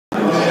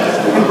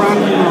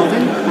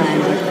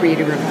I'm the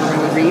creator of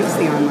GuerrillaReads,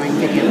 the online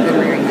video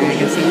literary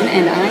magazine,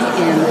 and I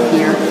am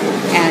here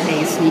at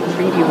a sneak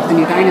preview of the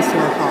new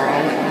Dinosaur Hall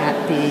at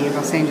the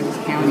Los Angeles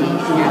County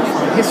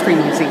Natural History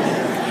Museum.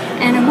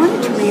 And I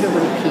wanted to read a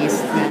little piece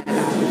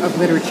of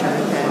literature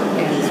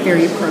that is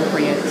very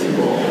appropriate to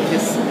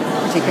this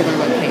particular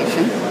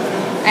location.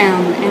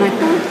 And I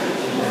thought,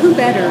 who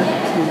better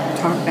to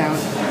talk about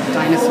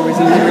dinosaurs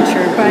in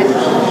literature but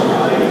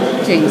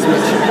James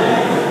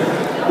Michener.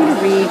 I'm going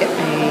to read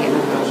a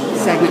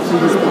segment from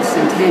his book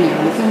Centennial.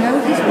 If you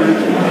know his work,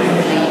 you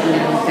probably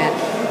know that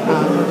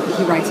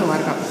he writes a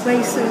lot about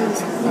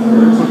places,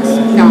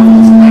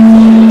 novels like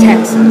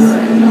Texas,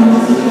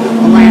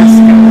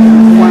 Alaska,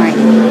 Hawaii.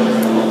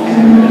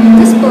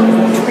 This book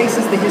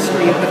traces the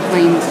history of the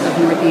plains of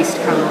northeast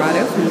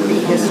Colorado from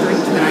prehistory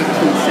to the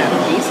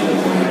 1970s.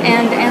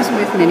 And as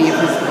with many of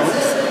his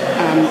books,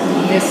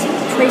 this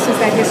traces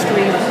that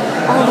history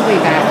all the way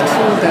back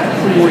to the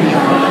primordial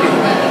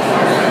period.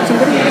 So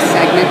I'm going to read a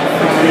segment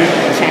from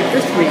Chapter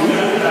 3,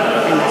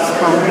 and that's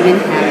called The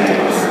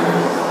Inhabitants.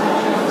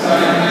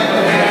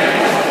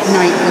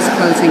 Night was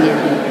closing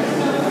in.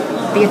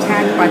 The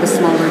attack by the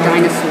smaller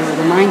dinosaur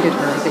reminded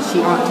her that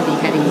she ought to be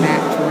heading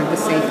back toward the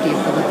safety of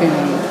the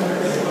lagoon,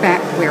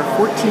 back where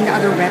 14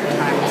 other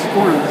reptiles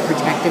formed a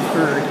protective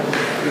herd.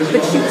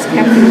 But she was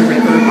kept in the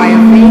river by a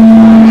vague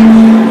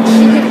longing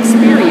she had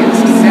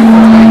experienced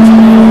several times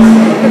before,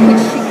 but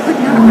which she could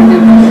not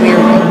remember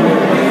clearly.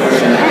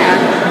 She had,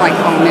 like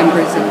all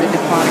members of the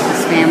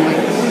Diplodocus family,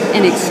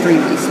 an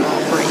extremely small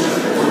brain,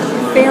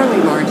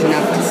 barely large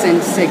enough to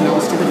send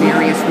signals to the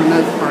various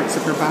remote parts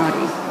of her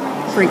body.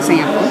 For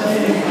example,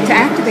 to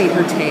activate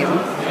her tail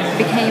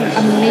became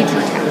a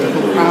major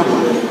tactical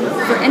problem,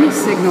 for any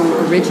signal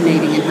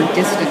originating in her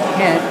distant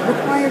head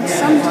required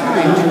some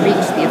time to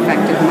reach the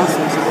effective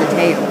muscles of the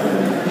tail.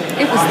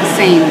 It was the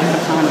same with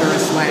the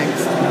ponderous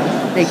legs.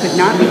 They could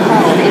not be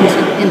called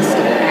into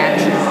instant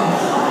action.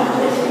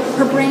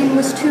 Her brain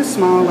was too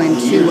small and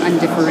too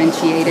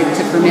undifferentiated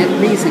to permit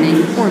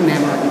reasoning or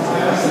memory.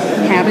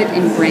 Habit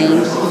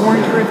ingrained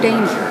warned her of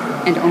danger,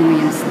 and only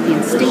the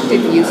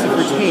instinctive use of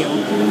her tail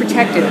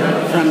protected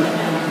her from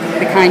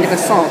the kind of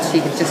assault she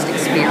had just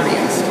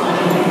experienced.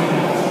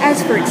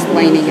 As for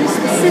explaining in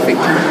specific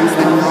terms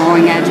the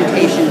gnawing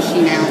agitation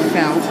she now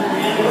felt,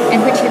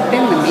 and which had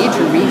been the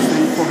major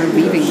reason for her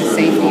leaving the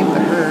safety of the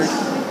herd,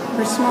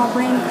 her small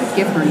brain could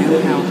give her no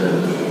help.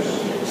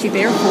 She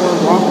therefore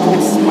walked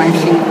with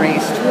splashing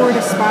grace toward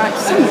a spot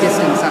some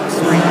distance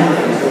upstream.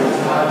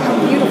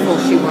 How beautiful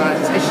she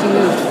was as she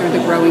moved through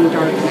the growing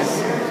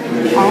darkness.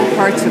 All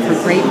parts of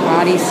her great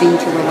body seemed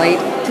to relate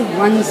to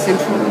one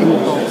central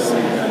impulse: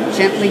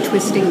 gently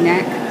twisting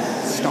neck,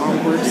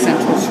 stalwart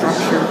central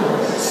structure,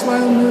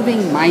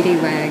 slow-moving mighty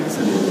legs,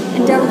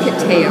 and delicate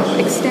tail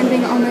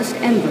extending almost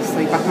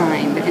endlessly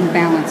behind and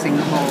balancing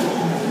the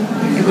whole.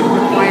 It would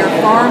require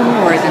far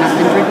more than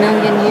 100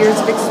 million years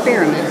of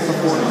experiment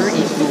before her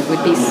equal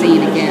would be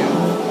seen again.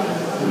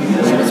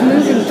 She was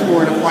moving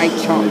toward a white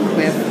chalk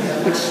cliff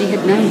which she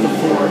had known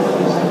before.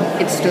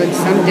 It stood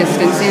some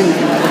distance in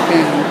from the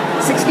lagoon,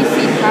 60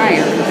 feet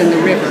higher than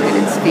the river at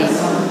its feet.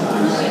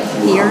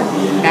 Here,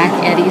 back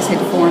eddies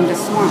had formed a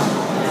swamp,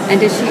 and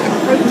as she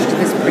approached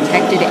this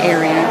protected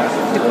area,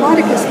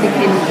 Diplodocus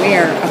became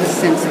aware of a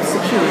sense of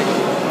security.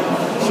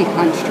 She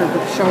hunched her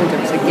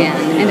shoulders again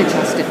and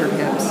adjusted her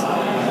hips.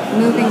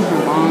 Moving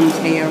her long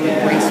tail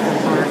in graceful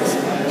arcs,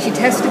 she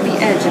tested the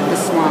edge of the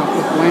swamp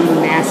with one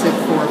massive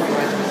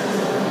forefoot.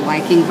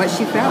 Liking what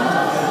she felt,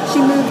 she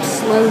moved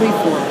slowly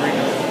forward,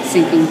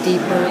 sinking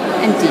deeper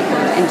and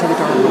deeper into the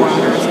dark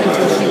waters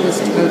until she was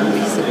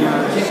totally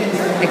submerged,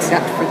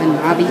 except for the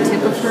knobby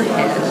tip of her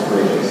head,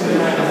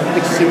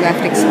 which she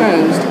left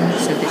exposed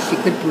so that she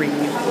could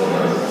breathe.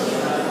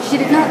 She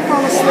did not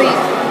fall asleep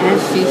as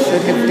she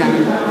should have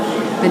done.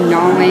 The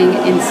gnawing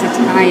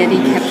insatiety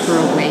kept her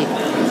awake,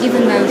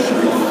 even though she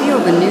could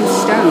feel the new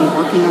stone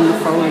working on the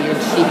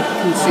foliage she had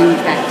consumed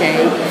that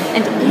day,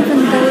 and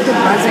even though the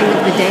buzzing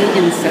of the day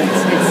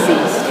insects had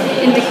ceased,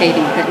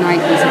 indicating that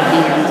night was at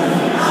hand.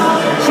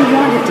 She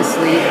wanted to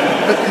sleep,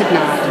 but could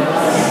not.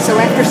 So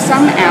after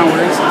some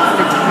hours,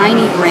 the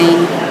tiny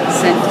brain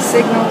sent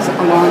signals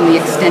along the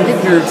extended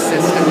nerve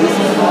systems,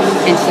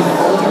 and she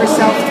pulled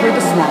herself through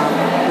the swamp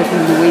with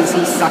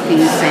noisy,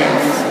 sucking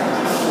sounds.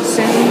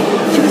 Soon,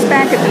 she was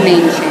back at the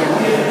main channel,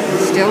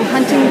 still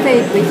hunting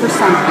vaguely for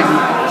something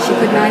she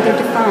could neither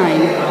define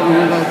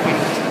nor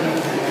locate.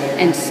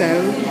 And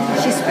so,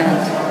 she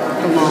spent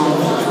the long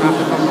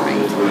tropical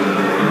night.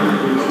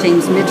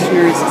 James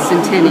Michener's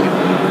Centennial,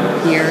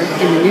 here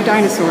in the new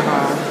Dinosaur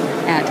Hall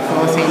at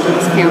Los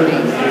Angeles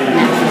County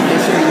Natural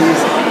History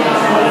Museum.